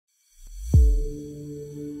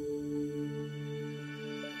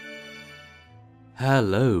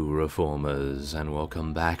Hello Reformers, and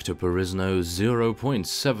welcome back to Perisno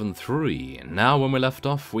 0.73. Now when we left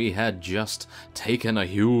off, we had just taken a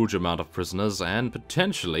huge amount of prisoners and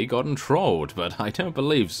potentially gotten trolled, but I don't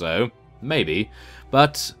believe so. Maybe,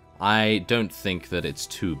 but I don't think that it's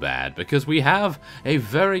too bad, because we have a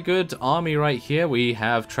very good army right here. We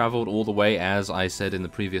have traveled all the way, as I said in the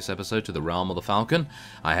previous episode, to the realm of the Falcon.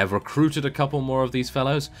 I have recruited a couple more of these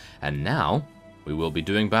fellows, and now we will be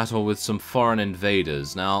doing battle with some foreign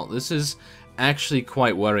invaders. Now, this is actually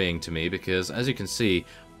quite worrying to me because, as you can see,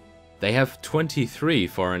 they have 23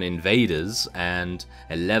 foreign invaders and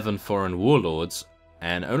 11 foreign warlords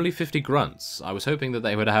and only 50 grunts. I was hoping that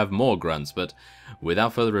they would have more grunts, but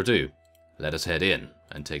without further ado, let us head in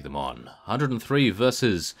and take them on. 103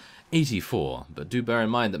 versus 84, but do bear in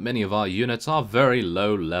mind that many of our units are very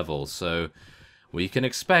low level, so we can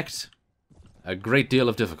expect a great deal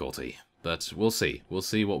of difficulty. But we'll see. We'll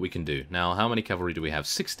see what we can do. Now, how many cavalry do we have?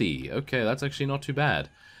 60. Okay, that's actually not too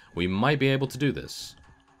bad. We might be able to do this.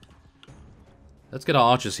 Let's get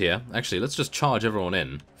our archers here. Actually, let's just charge everyone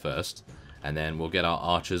in first. And then we'll get our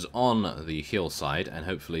archers on the hillside, and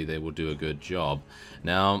hopefully they will do a good job.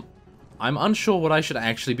 Now, I'm unsure what I should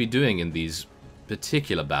actually be doing in these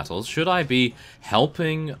particular battles. Should I be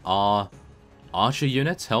helping our archer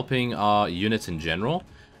units? Helping our units in general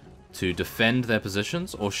to defend their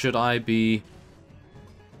positions, or should I be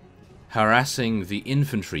harassing the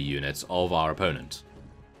infantry units of our opponent?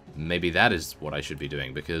 Maybe that is what I should be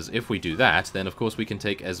doing, because if we do that, then of course we can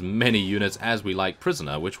take as many units as we like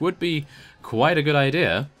prisoner, which would be quite a good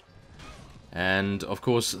idea. And of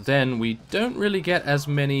course then we don't really get as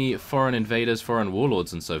many foreign invaders, foreign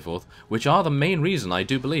warlords and so forth, which are the main reason I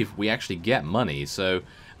do believe we actually get money. So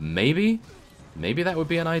maybe that would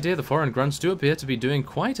be an idea. The foreign grunts do appear to be doing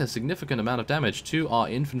quite a significant amount of damage to our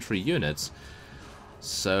infantry units.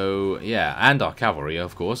 So, yeah, and our cavalry,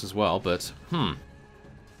 of course, as well, but,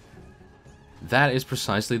 that is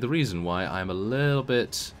precisely the reason why I'm a little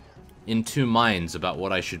bit in two minds about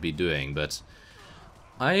what I should be doing, but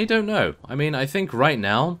I don't know. I mean, I think right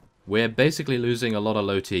now we're basically losing a lot of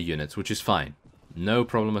low-tier units, which is fine. No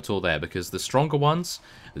problem at all there, because the stronger ones,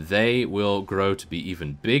 they will grow to be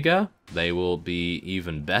even bigger, they will be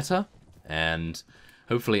even better, and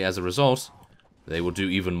hopefully as a result, they will do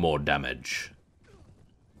even more damage.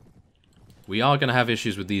 We are going to have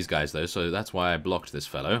issues with these guys though, so that's why I blocked this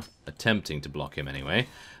fellow, attempting to block him anyway.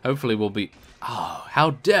 Hopefully we'll be... Oh, how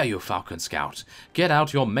dare you, Falcon Scout! Get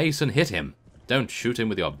out your mace and hit him! Don't shoot him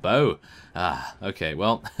with your bow. Ah, okay,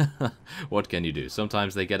 well, what can you do?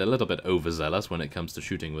 Sometimes they get a little bit overzealous when it comes to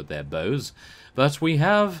shooting with their bows. But we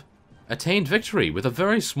have attained victory with a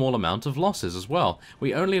very small amount of losses as well.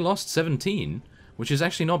 We only lost 17, which is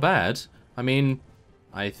actually not bad. I mean,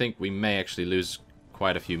 I think we may actually lose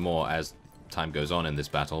quite a few more as time goes on in this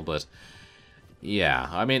battle, but yeah,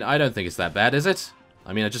 I mean, I don't think it's that bad, is it?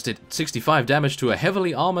 I mean, I just did 65 damage to a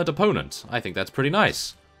heavily armored opponent. I think that's pretty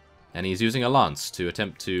nice. And he's using a lance to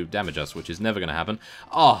attempt to damage us, which is never going to happen.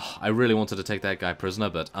 Oh, I really wanted to take that guy prisoner,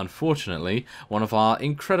 but unfortunately, one of our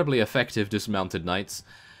incredibly effective dismounted knights,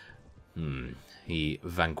 he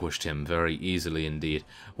vanquished him very easily indeed.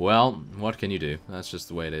 Well, what can you do? That's just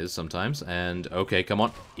the way it is sometimes. And, okay, come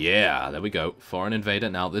on. Yeah, there we go. Foreign invader.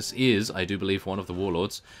 Now, this is, I do believe, one of the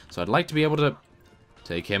warlords. So I'd like to be able to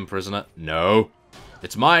take him prisoner. No.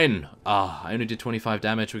 It's mine! Ah, I only did 25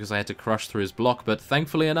 damage because I had to crush through his block, but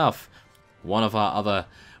thankfully enough, one of our other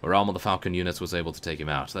Realm of the Falcon units was able to take him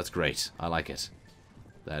out. That's great. I like it.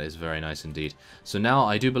 That is very nice indeed. So now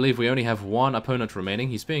I do believe we only have one opponent remaining.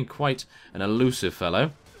 He's being quite an elusive fellow.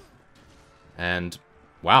 And,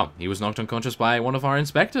 wow, he was knocked unconscious by one of our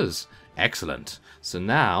inspectors. Excellent. So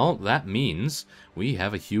now that means we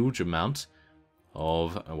have a huge amount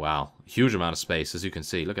of, wow, huge amount of space, as you can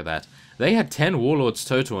see. Look at that. They had 10 warlords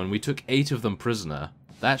total, and we took 8 of them prisoner.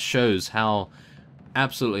 That shows how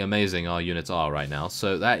absolutely amazing our units are right now.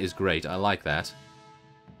 So that is great. I like that.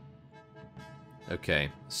 Okay,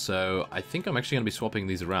 so I think I'm actually going to be swapping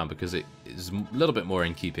these around because it is a little bit more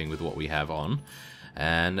in keeping with what we have on.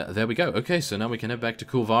 And there we go. Okay, so now we can head back to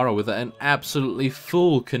Kulvara with an absolutely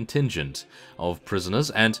full contingent of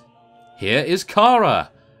prisoners. And here is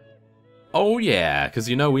Kara! Oh yeah, because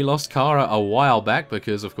you know we lost Kara a while back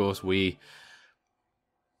because of course we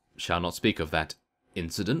shall not speak of that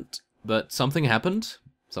incident, but something happened,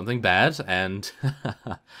 something bad, and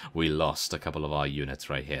we lost a couple of our units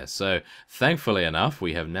right here. So thankfully enough,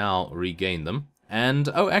 we have now regained them. And,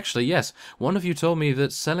 oh actually yes, one of you told me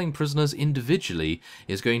that selling prisoners individually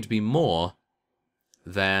is going to be more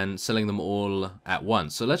than selling them all at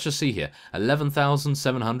once. So let's just see here,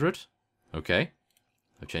 11,700, okay.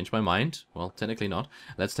 I've changed my mind. Well, technically not.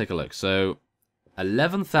 Let's take a look. So,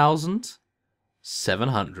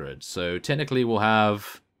 11,700. So, technically we'll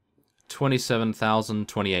have 27,000,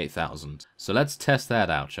 28,000. So, let's test that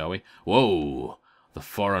out, shall we? Whoa! The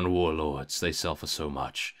foreign warlords, they sell for so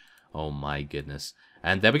much. Oh my goodness.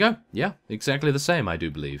 And there we go. Yeah, exactly the same, I do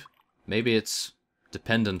believe. Maybe it's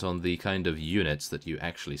dependent on the kind of units that you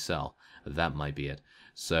actually sell. That might be it.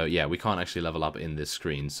 So, yeah, we can't actually level up in this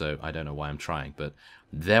screen, so I don't know why I'm trying. But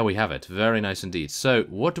there we have it. Very nice indeed. So,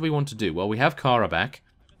 what do we want to do? Well, we have Kara back.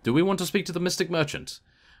 Do we want to speak to the Mystic Merchant?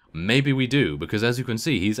 Maybe we do, because as you can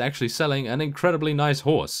see, he's actually selling an incredibly nice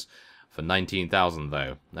horse. For 19,000,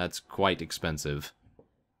 though. That's quite expensive.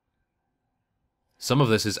 Some of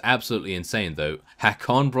this is absolutely insane, though.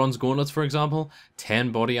 Hakon Bronze Gauntlets, for example,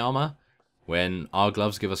 10 body armor, when our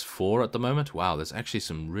gloves give us 4 at the moment. Wow, there's actually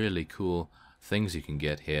some really cool things you can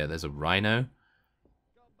get here. There's a rhino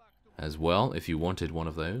as well, if you wanted one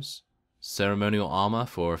of those. Ceremonial armor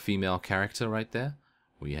for a female character right there.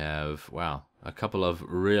 We have, wow, a couple of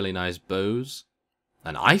really nice bows.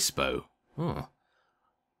 An ice bow. Oh.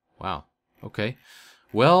 Wow, okay.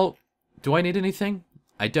 Well, do I need anything?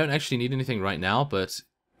 I don't actually need anything right now, but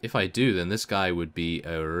if I do, then this guy would be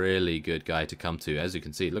a really good guy to come to. As you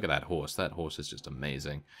can see, look at that horse. That horse is just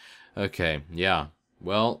amazing. Okay, yeah.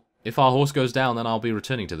 Well, if our horse goes down, then I'll be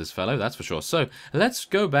returning to this fellow, that's for sure. So, let's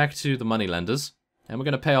go back to the moneylenders, and we're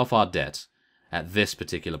going to pay off our debt. At this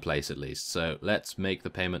particular place, at least. So, let's make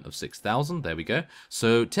the payment of 6,000. There we go.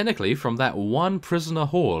 So, technically, from that one prisoner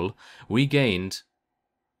haul, we gained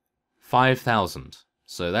 5,000.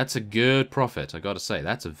 So that's a good profit, I gotta say.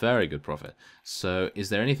 That's a very good profit. So is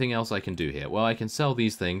there anything else I can do here? Well, I can sell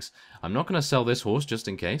these things. I'm not gonna sell this horse just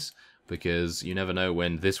in case, because you never know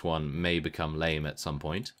when this one may become lame at some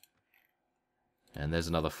point. And there's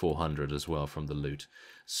another 400 as well from the loot.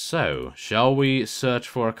 So, shall we search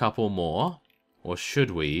for a couple more? Or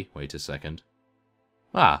should we? Wait a second.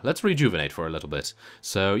 Let's rejuvenate for a little bit.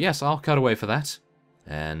 So, yes, I'll cut away for that.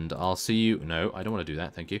 And I'll see you... No, I don't want to do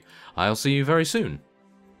that, thank you. I'll see you very soon.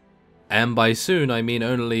 And by soon, I mean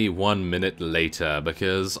only 1 minute later,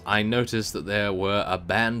 because I noticed that there were a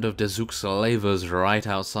band of Dazuk slavers right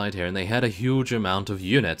outside here, and they had a huge amount of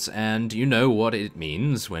units, and you know what it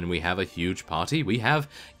means when we have a huge party. We have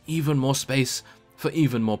even more space for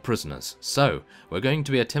even more prisoners. So, we're going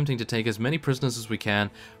to be attempting to take as many prisoners as we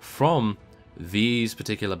can from these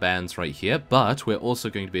particular bands right here, but we're also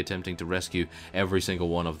going to be attempting to rescue every single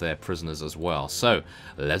one of their prisoners as well. So,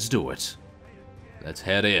 let's do it. Let's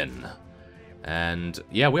head in. And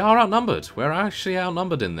yeah, we are outnumbered. We're actually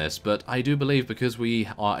outnumbered in this, but I do believe because we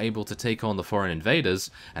are able to take on the foreign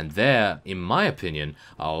invaders, and they're, in my opinion,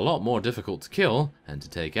 a lot more difficult to kill and to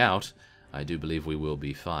take out, I do believe we will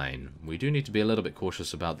be fine. We do need to be a little bit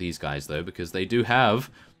cautious about these guys, though, because they do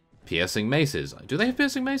have piercing maces. Do they have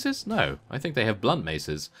piercing maces? No, I think they have blunt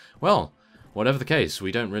maces. Well, whatever the case,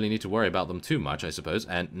 we don't really need to worry about them too much, I suppose.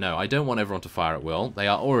 And no, I don't want everyone to fire at will. They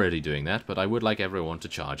are already doing that, but I would like everyone to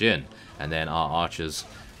charge in. And then our archers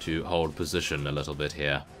to hold position a little bit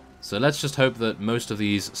here. So let's just hope that most of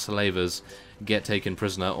these slavers get taken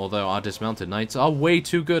prisoner, although our dismounted knights are way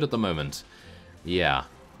too good at the moment. Yeah,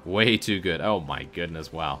 way too good. Oh my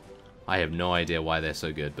goodness, wow. I have no idea why they're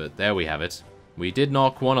so good, but there we have it. We did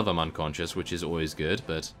knock one of them unconscious, which is always good,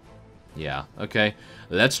 but... yeah, okay.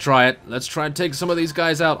 Let's try it. Let's try and take some of these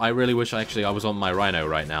guys out. I really wish actually I was on my rhino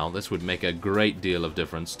right now. This would make a great deal of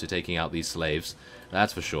difference to taking out these slaves.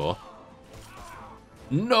 That's for sure.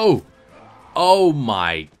 No! Oh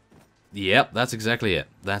my... Yep, that's exactly it.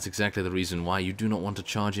 That's exactly the reason why you do not want to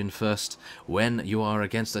charge in first when you are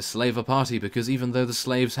against a slaver party, because even though the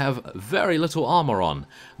slaves have very little armor on,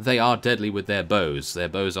 they are deadly with their bows. Their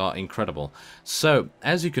bows are incredible. So,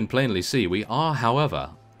 as you can plainly see, we are, however,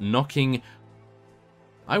 knocking,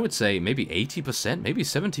 I would say, maybe 80%, maybe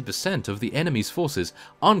 70% of the enemy's forces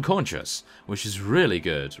unconscious, which is really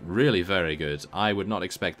good, really very good. I would not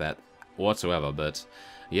expect that whatsoever, but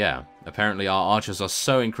yeah, apparently our archers are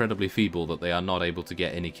so incredibly feeble that they are not able to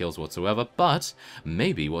get any kills whatsoever, but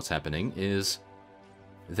maybe what's happening is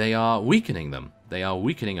they are weakening them. They are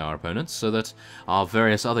weakening our opponents so that our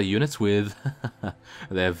various other units with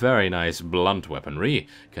their very nice blunt weaponry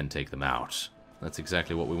can take them out. That's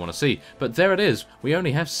exactly what we want to see. But there it is. We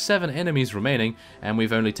only have 7 enemies remaining, and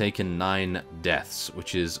we've only taken 9 deaths,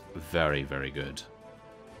 which is very, very good.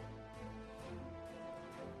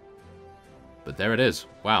 But there it is.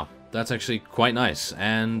 Wow, that's actually quite nice.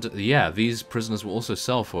 And yeah, these prisoners will also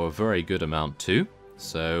sell for a very good amount too.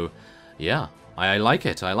 So yeah, I like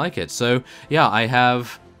it. I like it. So yeah, I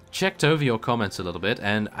have checked over your comments a little bit,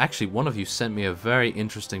 and actually one of you sent me a very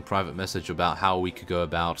interesting private message about how we could go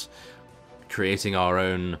about creating our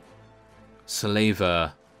own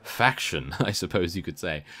slaver faction, I suppose you could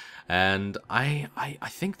say. And I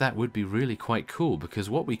think that would be really quite cool, because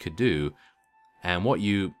what we could do, and what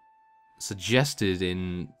you suggested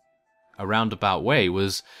in a roundabout way,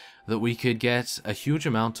 was that we could get a huge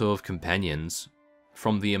amount of companions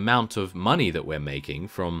from the amount of money that we're making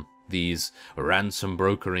from these ransom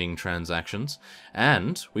brokering transactions,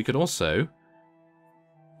 and we could also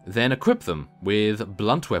then equip them with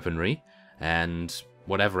blunt weaponry and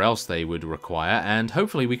whatever else they would require, and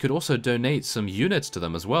hopefully we could also donate some units to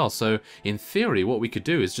them as well. So in theory what we could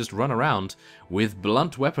do is just run around with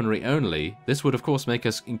blunt weaponry only. This would of course make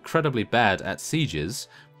us incredibly bad at sieges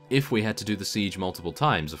if we had to do the siege multiple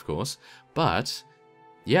times, of course, but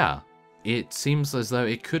yeah, it seems as though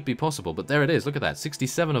it could be possible. But there it is, look at that,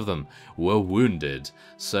 67 of them were wounded.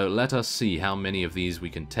 So let us see how many of these we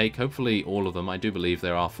can take. Hopefully all of them. I do believe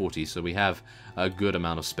there are 40, so we have a good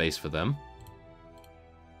amount of space for them.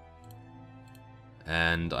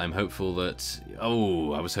 And I'm hopeful that...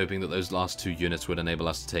 oh, I was hoping that those last 2 units would enable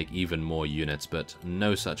us to take even more units, but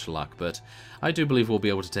no such luck. But I do believe we'll be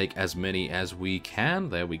able to take as many as we can.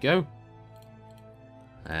 There we go.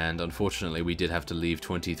 And unfortunately we did have to leave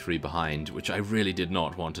 23 behind, which I really did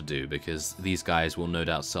not want to do, because these guys will no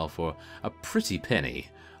doubt sell for a pretty penny,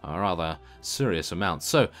 a rather serious amount.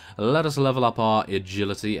 So let us level up our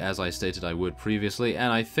agility, as I stated I would previously,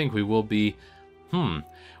 and I think we will be...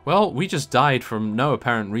 well, we just died from no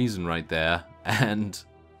apparent reason right there, and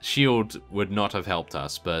shield would not have helped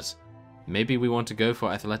us, but maybe we want to go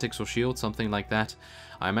for athletics or shield, something like that.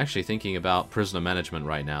 I'm actually thinking about prisoner management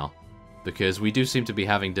right now, because we do seem to be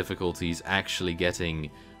having difficulties actually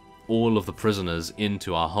getting all of the prisoners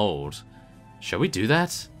into our hold. Shall we do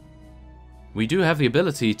that? We do have the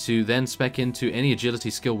ability to then spec into any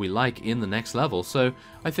agility skill we like in the next level, so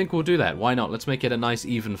I think we'll do that. Why not? Let's make it a nice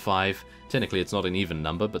even 5. Technically it's not an even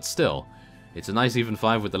number, but still. It's a nice even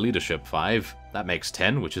 5 with the leadership 5. That makes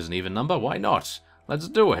 10, which is an even number. Why not? Let's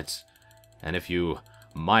do it. And if you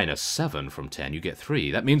minus 7 from 10, you get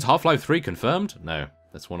 3. That means Half-Life 3 confirmed? No.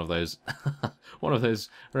 That's one of those one of those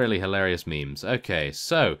really hilarious memes. Okay,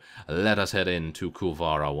 so let us head into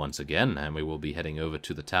Kulvara once again, and we will be heading over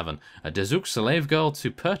to the tavern. A Dazuk slave girl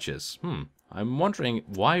to purchase. I'm wondering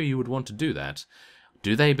why you would want to do that.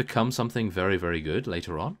 Do they become something very, very good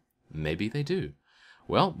later on? Maybe they do.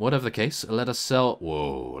 Well, whatever the case, let us sell...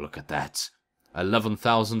 whoa, look at that.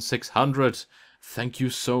 11,600. Thank you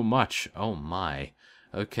so much. Oh my.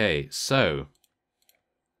 Okay, so...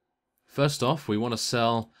 first off, we want to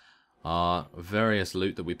sell our various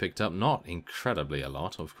loot that we picked up. Not incredibly a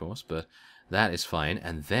lot, of course, but that is fine.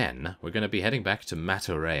 And then we're going to be heading back to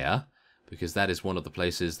Maturea, because that is one of the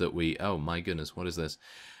places that we... oh my goodness, what is this?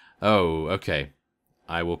 Oh, okay.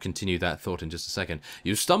 I will continue that thought in just a second.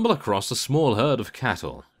 You stumble across a small herd of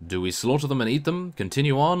cattle. Do we slaughter them and eat them,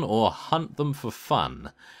 continue on, or hunt them for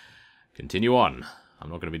fun? Continue on. I'm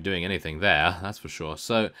not going to be doing anything there, that's for sure.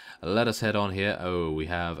 So, let us head on here. Oh, we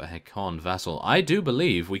have a Hekon vassal. I do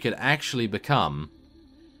believe we could actually become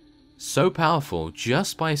so powerful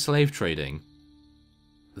just by slave trading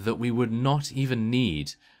that we would not even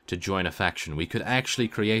need to join a faction. We could actually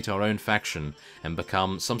create our own faction and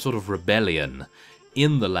become some sort of rebellion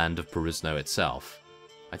in the land of Perisno itself.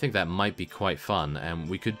 I think that might be quite fun, and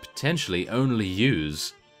we could potentially only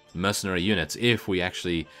use mercenary units if we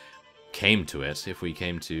actually... came to it, if we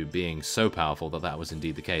came to being so powerful that that was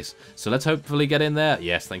indeed the case. So let's hopefully get in there.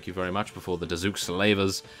 Yes, thank you very much, before the Dazuk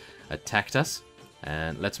slavers attacked us.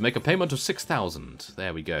 And let's make a payment of 6,000.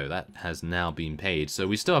 There we go. That has now been paid. So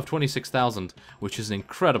we still have 26,000, which is an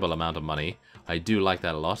incredible amount of money. I do like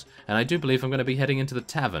that a lot. And I do believe I'm going to be heading into the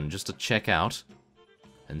tavern just to check out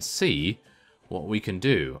and see what we can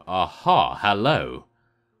do. Aha, hello.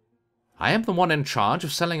 I am the one in charge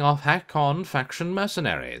of selling off Hakon faction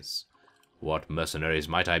mercenaries. What mercenaries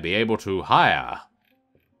might I be able to hire?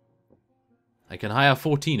 I can hire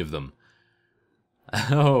 14 of them.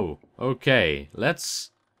 Oh, okay.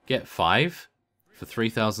 Let's get 5 for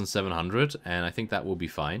 3,700, and I think that will be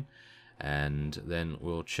fine. And then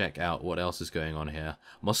we'll check out what else is going on here.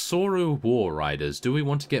 Masoru War Riders. Do we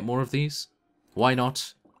want to get more of these? Why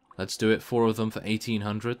not? Let's do it. 4 of them for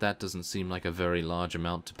 1,800. That doesn't seem like a very large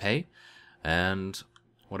amount to pay. And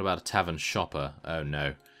what about a tavern shopper? Oh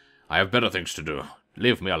no. I have better things to do.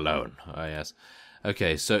 Leave me alone. Oh yes.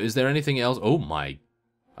 Okay, so is there anything else? Oh my.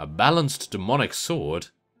 A balanced demonic sword?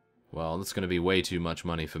 Well, that's going to be way too much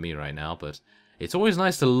money for me right now, but It's always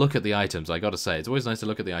nice to look at the items, I gotta say. It's always nice to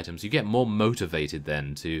look at the items. You get more motivated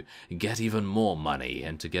then to get even more money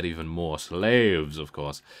and to get even more slaves, of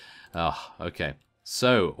course. Okay.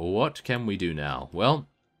 So, what can we do now? Well,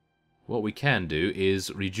 what we can do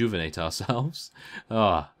is rejuvenate ourselves.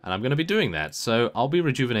 And I'm going to be doing that. So, I'll be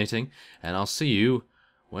rejuvenating, and I'll see you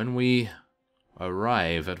when we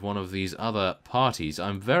arrive at one of these other parties.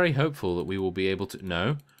 I'm very hopeful that we will be able to...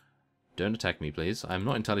 No. Don't attack me, please. I'm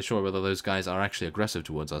not entirely sure whether those guys are actually aggressive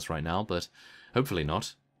towards us right now, but hopefully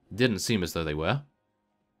not. Didn't seem as though they were.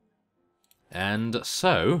 And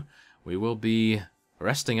so, we will be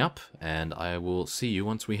resting up, and I will see you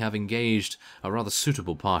once we have engaged a rather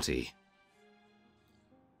suitable party.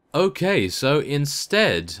 Okay, so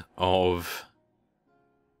instead of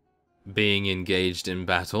being engaged in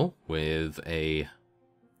battle with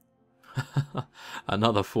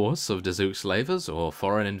another force of Dazook slavers or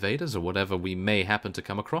foreign invaders or whatever we may happen to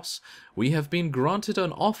come across, we have been granted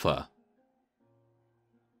an offer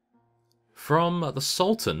from the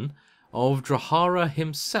Sultan of Drahara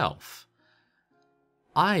himself.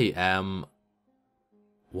 I am...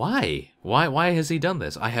 Why? Why has he done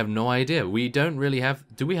this? I have no idea. We don't really have...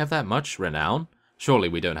 Do we have that much renown? Surely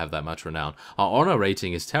we don't have that much renown. Our honor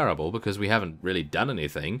rating is terrible because we haven't really done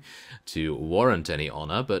anything to warrant any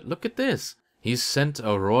honor, but look at this. He's sent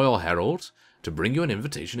a royal herald to bring you an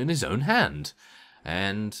invitation in his own hand.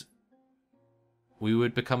 And we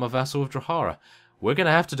would become a vassal of Drahara. We're going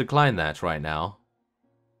to have to decline that right now.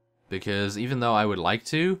 Because even though I would like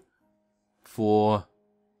to, for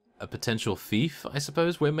a potential fief, I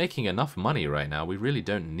suppose, we're making enough money right now. We really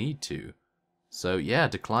don't need to. So yeah,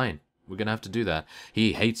 decline. We're going to have to do that.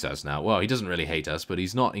 He hates us now. Well, he doesn't really hate us, but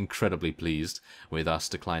he's not incredibly pleased with us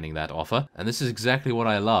declining that offer. And this is exactly what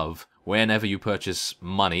I love. Whenever you purchase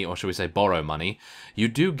money, or shall we say borrow money, you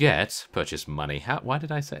do get... Purchase money. Why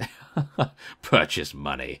did I say... Purchase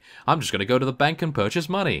money. I'm just going to go to the bank and purchase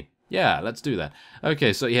money. Yeah, let's do that.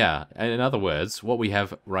 Okay, so yeah, in other words, what we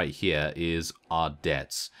have right here is our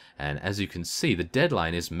debts. And as you can see, the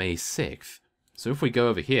deadline is May 6th. So if we go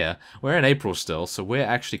over here, we're in April still, so we're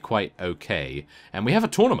actually quite okay. And we have a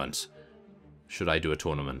tournament. Should I do a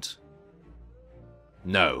tournament?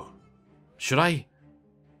 No. Should I?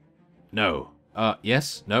 No.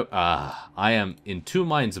 Yes? No? I am in two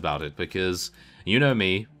minds about it, because, you know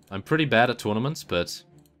me, I'm pretty bad at tournaments, but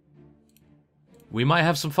we might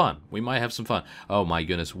have some fun. We might have some fun. Oh my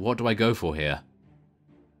goodness, what do I go for here?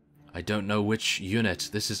 I don't know which unit.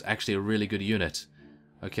 This is actually a really good unit.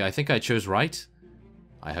 Okay, I think I chose right.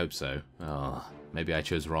 I hope so. Oh, maybe I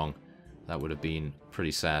chose wrong. That would have been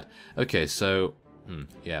pretty sad. Okay, so...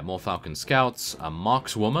 yeah, more Falcon Scouts. A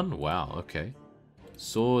Markswoman. Wow, okay.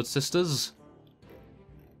 Sword Sisters.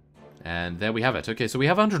 And there we have it. Okay, so we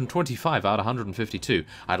have 125 out of 152.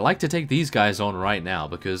 I'd like to take these guys on right now,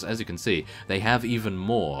 because, as you can see, they have even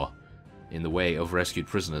more in the way of rescued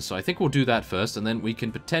prisoners. So I think we'll do that first, and then we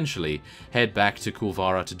can potentially head back to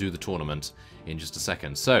Kulvara to do the tournament in just a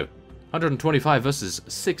second. So... 125 versus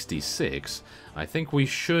 66. I think we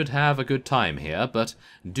should have a good time here, but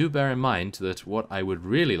do bear in mind that what I would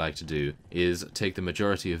really like to do is take the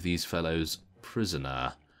majority of these fellows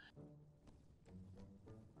prisoner.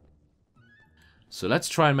 So let's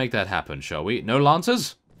try and make that happen, shall we? No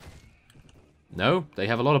Lancers? No? They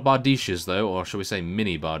have a lot of Bardishes, though, or shall we say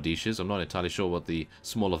mini Bardishes. I'm not entirely sure what the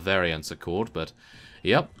smaller variants are called, but...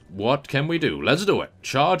 Yep, what can we do? Let's do it.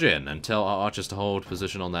 Charge in and tell our archers to hold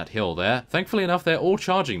position on that hill there. Thankfully enough, they're all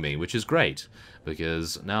charging me, which is great.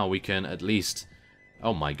 Because now we can at least...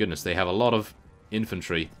 Oh my goodness, they have a lot of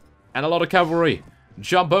infantry. And a lot of cavalry.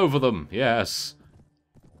 Jump over them, yes.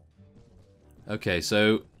 Okay,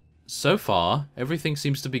 so far, everything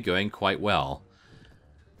seems to be going quite well.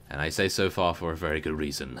 And I say so far for a very good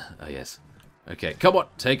reason. Yes. Okay, come on,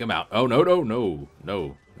 take them out. Oh, no, no, no,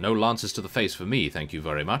 no. No lances to the face for me, thank you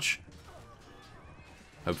very much.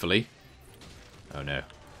 Hopefully. Oh no.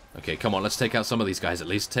 Okay, come on, let's take out some of these guys at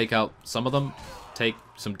least. Take out some of them. Take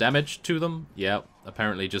some damage to them. Yeah,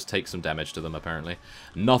 apparently just take some damage to them, apparently.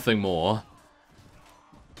 Nothing more.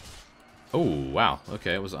 Oh, wow.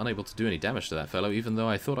 Okay, I was unable to do any damage to that fellow, even though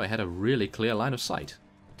I thought I had a really clear line of sight.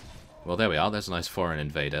 Well, there we are. There's a nice foreign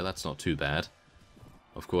invader. That's not too bad.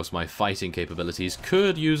 Of course, my fighting capabilities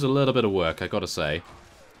could use a little bit of work, I gotta say.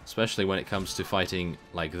 Especially when it comes to fighting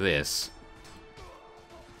like this.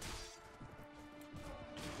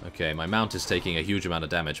 Okay, my mount is taking a huge amount of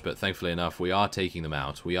damage, but thankfully enough, we are taking them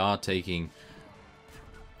out. We are taking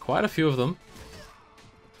quite a few of them.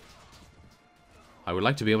 I would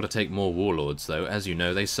like to be able to take more warlords, though. As you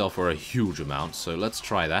know, they sell for a huge amount, so let's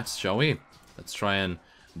try that, shall we? Let's try and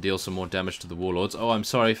deal some more damage to the warlords. Oh, I'm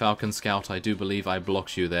sorry, Falcon Scout. I do believe I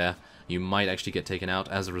blocked you there. You might actually get taken out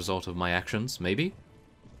as a result of my actions, maybe?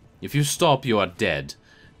 If you stop, you are dead.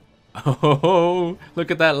 Oh,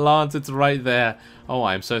 look at that lance. It's right there. Oh,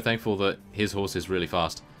 I'm so thankful that his horse is really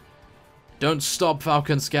fast. Don't stop,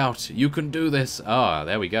 Falcon Scout. You can do this. Ah,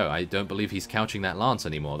 there we go. I don't believe he's couching that lance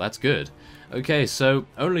anymore. That's good. Okay, so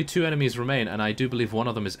only 2 enemies remain, and I do believe one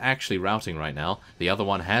of them is actually routing right now. The other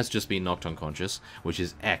one has just been knocked unconscious, which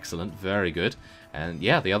is excellent. Very good. And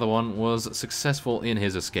yeah, the other one was successful in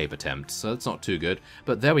his escape attempt, so that's not too good.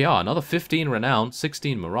 But there we are. Another 15 renown,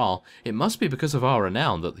 16 morale. It must be because of our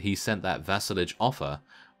renown that he sent that vassalage offer.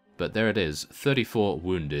 But there it is. 34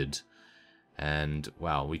 wounded. And,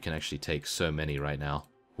 wow, we can actually take so many right now.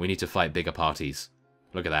 We need to fight bigger parties.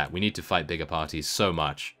 Look at that. We need to fight bigger parties so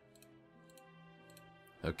much.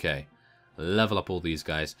 Okay. Level up all these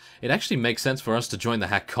guys. It actually makes sense for us to join the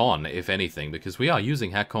Hakon, if anything, because we are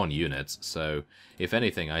using Hakon units. So, if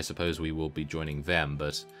anything, I suppose we will be joining them,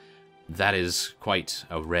 but that is quite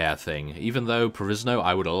a rare thing. Even though Perisno,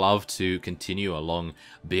 I would love to continue along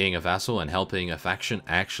being a vassal and helping a faction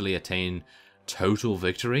actually attain total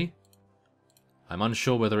victory. I'm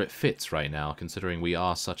unsure whether it fits right now, considering we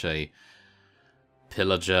are such a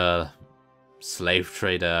pillager, slave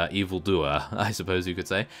trader, evildoer, I suppose you could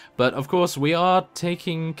say. But, of course, we are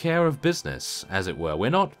taking care of business, as it were. We're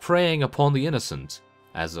not preying upon the innocent,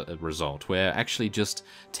 as a result. We're actually just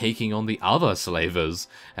taking on the other slavers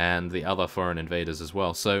and the other foreign invaders as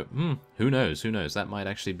well. So, who knows? Who knows? That might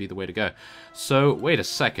actually be the way to go. So, wait a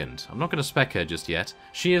second. I'm not going to spec her just yet.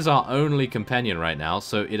 She is our only companion right now,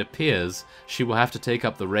 so it appears she will have to take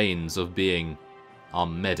up the reins of being our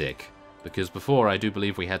medic. Because before, I do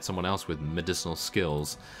believe we had someone else with medicinal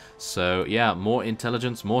skills. So, yeah, more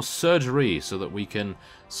intelligence, more surgery, so that we can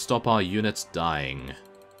stop our units dying.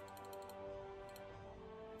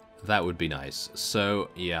 That would be nice.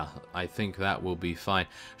 So, yeah, I think that will be fine.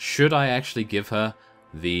 Should I actually give her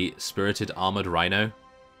the Spirited Armored Rhino?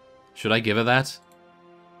 Should I give her that?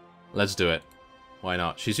 Let's do it. Why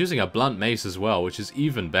not? She's using a blunt mace as well, which is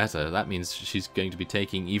even better. That means she's going to be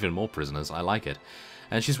taking even more prisoners. I like it.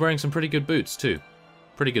 And she's wearing some pretty good boots, too.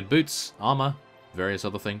 Pretty good boots, armor, various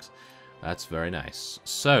other things. That's very nice.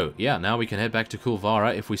 So, yeah, now we can head back to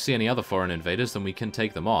Kulvara. If we see any other foreign invaders, then we can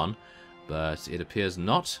take them on. But it appears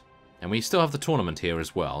not. And we still have the tournament here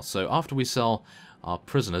as well. So after we sell our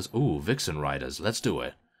prisoners... Ooh, Vixen Riders. Let's do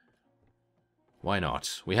it. Why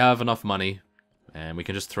not? We have enough money. And we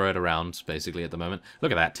can just throw it around, basically, at the moment.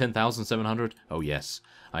 Look at that. 10,700. Oh, yes.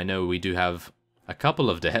 I know we do have a couple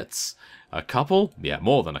of debts. A couple? Yeah,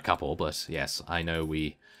 more than a couple. But, yes, I know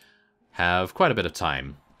we have quite a bit of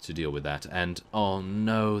time to deal with that. And, oh,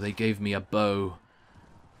 no. They gave me a bow.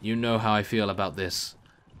 You know how I feel about this.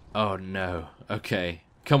 Oh, no. Okay.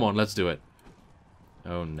 Come on, let's do it.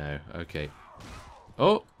 Oh, no. Okay.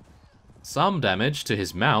 Oh! Some damage to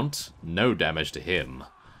his mount. No damage to him.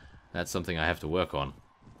 That's something I have to work on.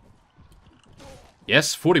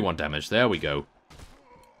 Yes, 41 damage. There we go.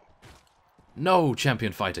 No,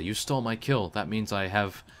 champion fighter. You stole my kill. That means I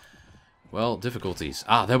have, well, difficulties.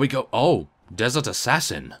 Ah, there we go. Oh, desert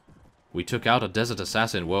assassin. We took out a desert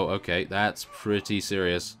assassin. Whoa, okay. That's pretty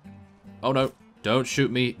serious. Oh, no. Don't shoot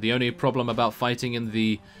me. The only problem about fighting in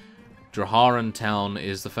the Draharan town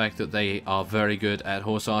is the fact that they are very good at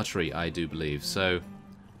horse archery, I do believe. So,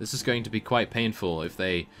 this is going to be quite painful if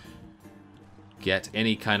they get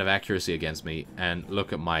any kind of accuracy against me. And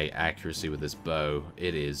look at my accuracy with this bow.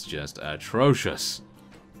 It is just atrocious.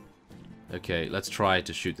 Okay, let's try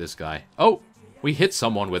to shoot this guy. Oh! We hit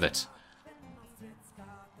someone with it.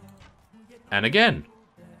 And again.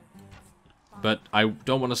 But I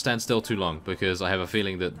don't want to stand still too long, because I have a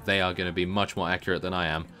feeling that they are going to be much more accurate than I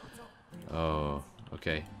am. Oh,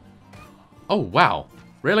 okay. Oh, wow.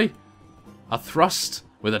 Really? A thrust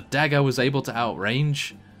with a dagger was able to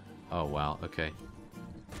outrange? Oh, wow. Okay.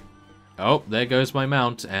 Oh, there goes my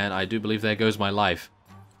mount, and I do believe there goes my life.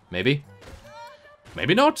 Maybe?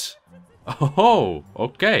 Maybe not? Oh,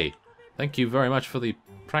 okay. Thank you very much for the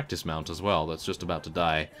practice mount as well. That's just about to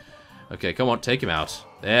die. Okay, come on, take him out.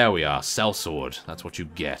 There we are. Sellsword. That's what you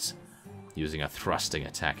get. Using a thrusting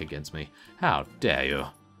attack against me. How dare you?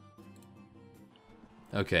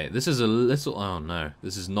 Okay, this is a little... Oh, no.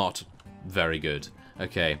 This is not very good.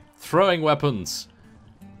 Okay, throwing weapons.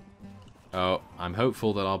 Oh, I'm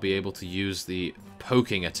hopeful that I'll be able to use the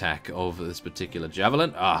poking attack of this particular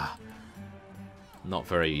javelin. Ah, not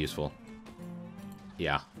very useful.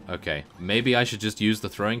 Yeah, okay. Maybe I should just use the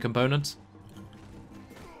throwing component?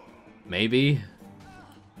 Maybe.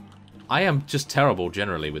 I am just terrible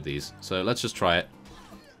generally with these, so let's just try it.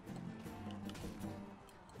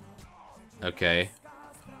 Okay.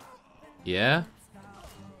 Yeah?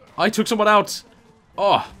 I took someone out!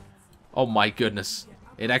 Oh! Oh my goodness.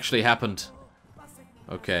 It actually happened.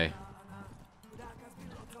 Okay.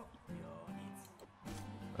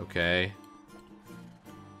 Okay.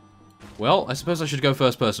 Well, I suppose I should go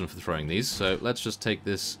first person for throwing these, so let's just take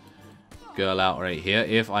this girl out right here,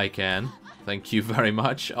 if I can. Thank you very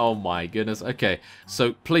much. Oh my goodness. Okay,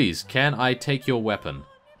 so please, can I take your weapon?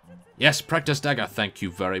 Yes, practice dagger, thank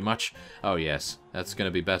you very much. Oh yes, that's going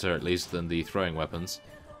to be better at least than the throwing weapons.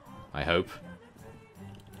 I hope.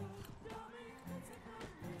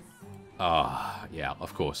 Ah, yeah,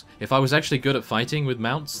 of course. If I was actually good at fighting with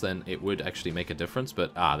mounts, then it would actually make a difference,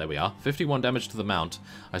 but there we are. 51 damage to the mount.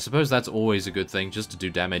 I suppose that's always a good thing, just to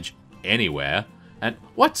do damage anywhere. And,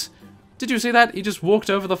 what? Did you see that? He just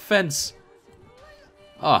walked over the fence.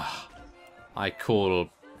 Ah, I call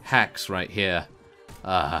hacks right here.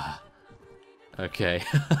 Okay.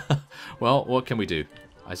 Well, what can we do?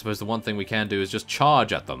 I suppose the one thing we can do is just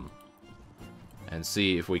charge at them. And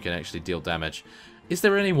see if we can actually deal damage. Is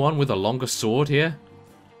there anyone with a longer sword here?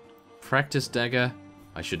 Practice dagger.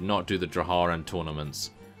 I should not do the Draharan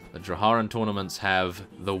tournaments. The Draharan tournaments have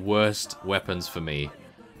the worst weapons for me.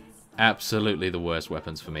 Absolutely the worst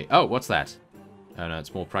weapons for me. Oh, what's that? Oh no,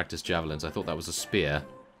 it's more practice javelins. I thought that was a spear.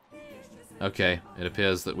 Okay, it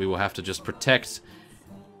appears that we will have to just protect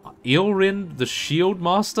Ilrin, the shield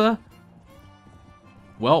master?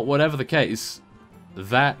 Well, whatever the case,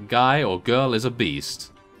 that guy or girl is a beast.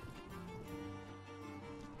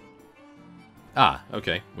 Ah,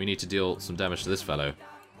 okay. We need to deal some damage to this fellow.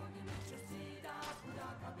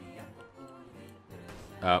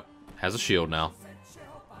 Has a shield now.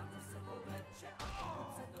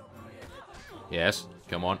 Yes,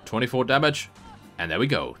 come on. 24 damage. And there we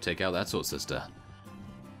go. Take out that sword sister.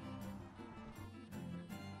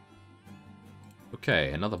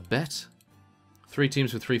 Okay, another bet. 3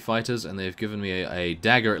 teams with 3 fighters, and they've given me a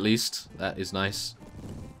dagger at least. That is nice.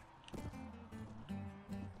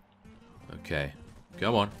 Okay,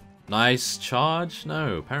 come on. Nice charge?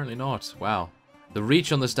 No, apparently not. Wow. The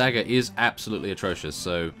reach on this dagger is absolutely atrocious,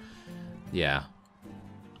 so yeah.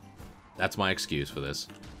 That's my excuse for this.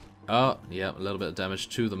 Oh, yeah, a little bit of damage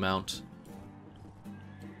to the mount.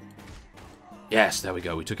 Yes, there we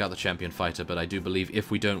go. We took out the champion fighter, but I do believe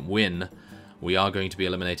if we don't win, we are going to be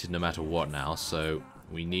eliminated no matter what now, so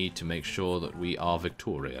we need to make sure that we are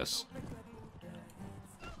victorious.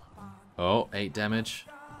 Oh, 8 damage.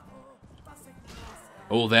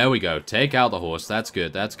 Oh, there we go. Take out the horse. That's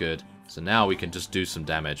good. That's good. So now we can just do some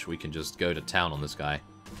damage. We can just go to town on this guy.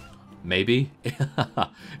 Maybe.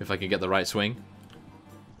 If I can get the right swing.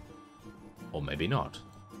 Or maybe not.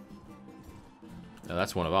 Oh,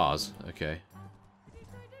 that's one of ours. Okay.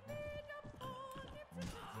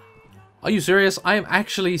 Are you serious? I am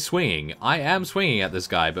actually swinging. I am swinging at this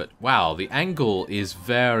guy, but wow, the angle is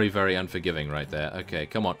very, very unforgiving right there. Okay,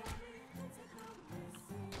 come on.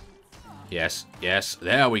 Yes, yes,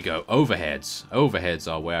 there we go. Overheads. Overheads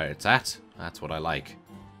are where it's at. That's what I like.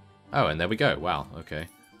 Oh, and there we go. Wow, okay.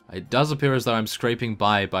 It does appear as though I'm scraping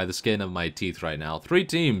by the skin of my teeth right now. 3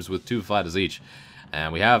 teams with 2 fighters each.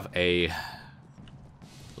 And we have a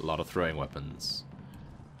lot of throwing weapons.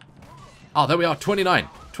 Oh, there we are. 29.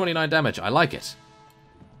 29 damage. I like it.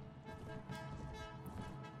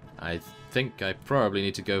 I think I probably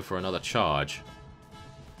need to go for another charge.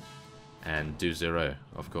 And do 0,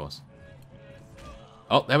 of course.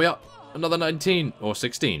 Oh, there we are. Another 19 or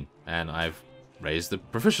 16. And I've raised the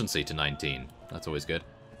proficiency to 19. That's always good.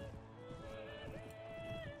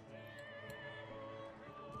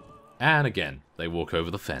 And again, they walk over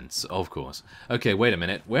the fence, of course. Okay, wait a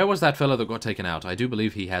minute. Where was that fellow that got taken out? I do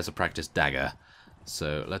believe he has a practice dagger.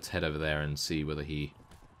 So let's head over there and see whether he...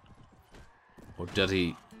 Or did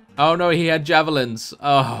he... Oh no, he had javelins.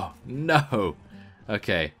 Oh, no.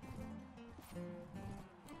 Okay.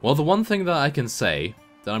 Well, the one thing that I can say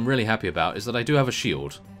that I'm really happy about is that I do have a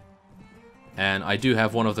shield. And I do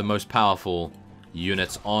have one of the most powerful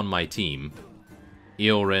units on my team.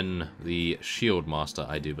 Ilrin, the shield master,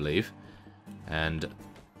 I do believe. And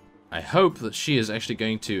I hope that she is actually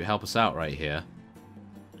going to help us out right here.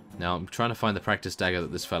 Now, I'm trying to find the practice dagger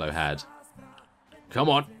that this fellow had. Come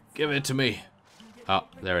on, give it to me. Oh,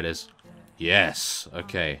 there it is. Yes.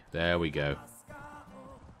 Okay, there we go.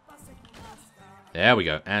 There we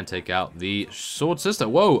go. And take out the sword sister.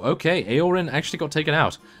 Whoa, okay. Eorin actually got taken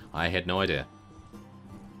out. I had no idea.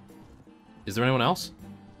 Is there anyone else?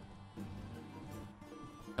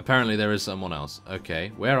 Apparently there is someone else.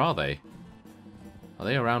 Okay, where are they? Are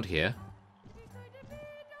they around here?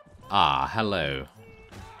 Ah, hello.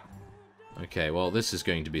 Okay, well, this is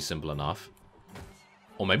going to be simple enough.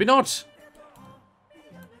 Or maybe not.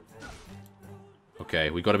 Okay,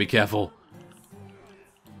 we gotta be careful.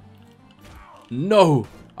 No!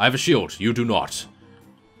 I have a shield. You do not.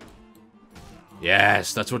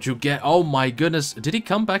 Yes, that's what you get. Oh my goodness. Did he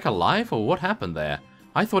come back alive, or what happened there?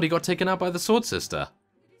 I thought he got taken out by the Sword Sister.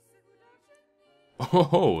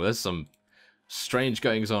 Oh, there's some strange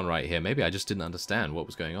goings on right here. Maybe I just didn't understand what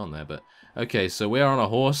was going on there, but... Okay, so we are on a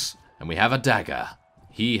horse, and we have a dagger.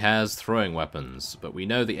 He has throwing weapons, but we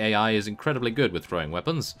know the AI is incredibly good with throwing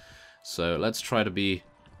weapons. So let's try to be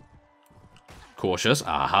cautious.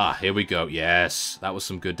 Aha, here we go. Yes, that was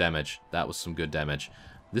some good damage. That was some good damage.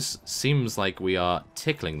 This seems like we are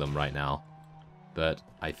tickling them right now. But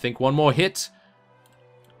I think one more hit.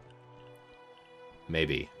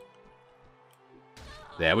 Maybe.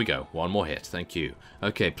 There we go. One more hit. Thank you.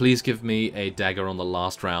 Okay, please give me a dagger on the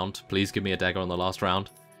last round. Please give me a dagger on the last round.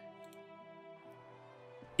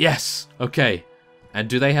 Yes! Okay. And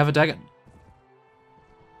do they have a dagger?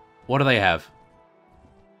 What do they have?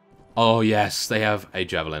 Oh, yes. They have a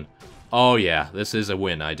javelin. Oh, yeah. This is a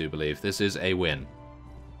win, I do believe. This is a win.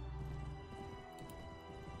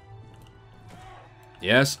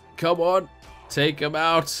 Yes. Come on. Take him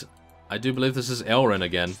out. I do believe this is Elrin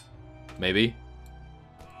again. Maybe.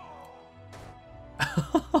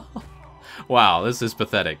 Wow, this is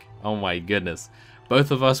pathetic. Oh my goodness.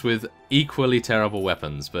 Both of us with equally terrible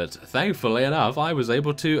weapons, but thankfully enough, I was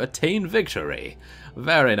able to attain victory.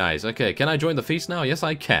 Very nice. Okay, can I join the feast now? Yes,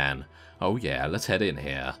 I can. Oh yeah, let's head in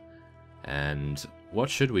here. And what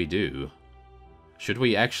should we do? Should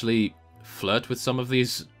we actually flirt with some of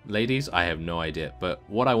these ladies? I have no idea, but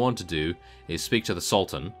what I want to do is speak to the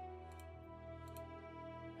Sultan.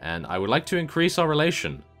 And I would like to increase our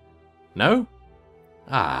relation. No?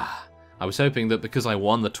 Ah, I was hoping that because I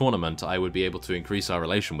won the tournament, I would be able to increase our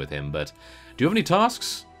relation with him, but... Do you have any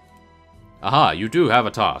tasks? Aha, you do have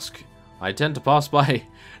a task. I tend to pass by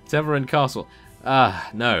Teverin Castle. Ah,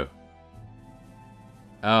 no.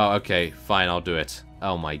 Oh, okay, fine, I'll do it.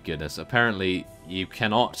 Oh my goodness, apparently you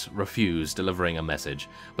cannot refuse delivering a message.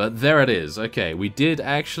 But there it is. Okay, we did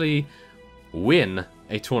actually win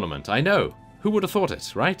a tournament. I know. Who would have thought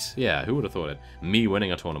it, right? Yeah, who would have thought it? Me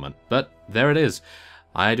winning a tournament. But there it is.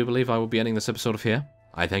 I do believe I will be ending this episode of here.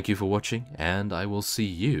 I thank you for watching, and I will see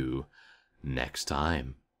you next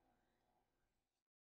time.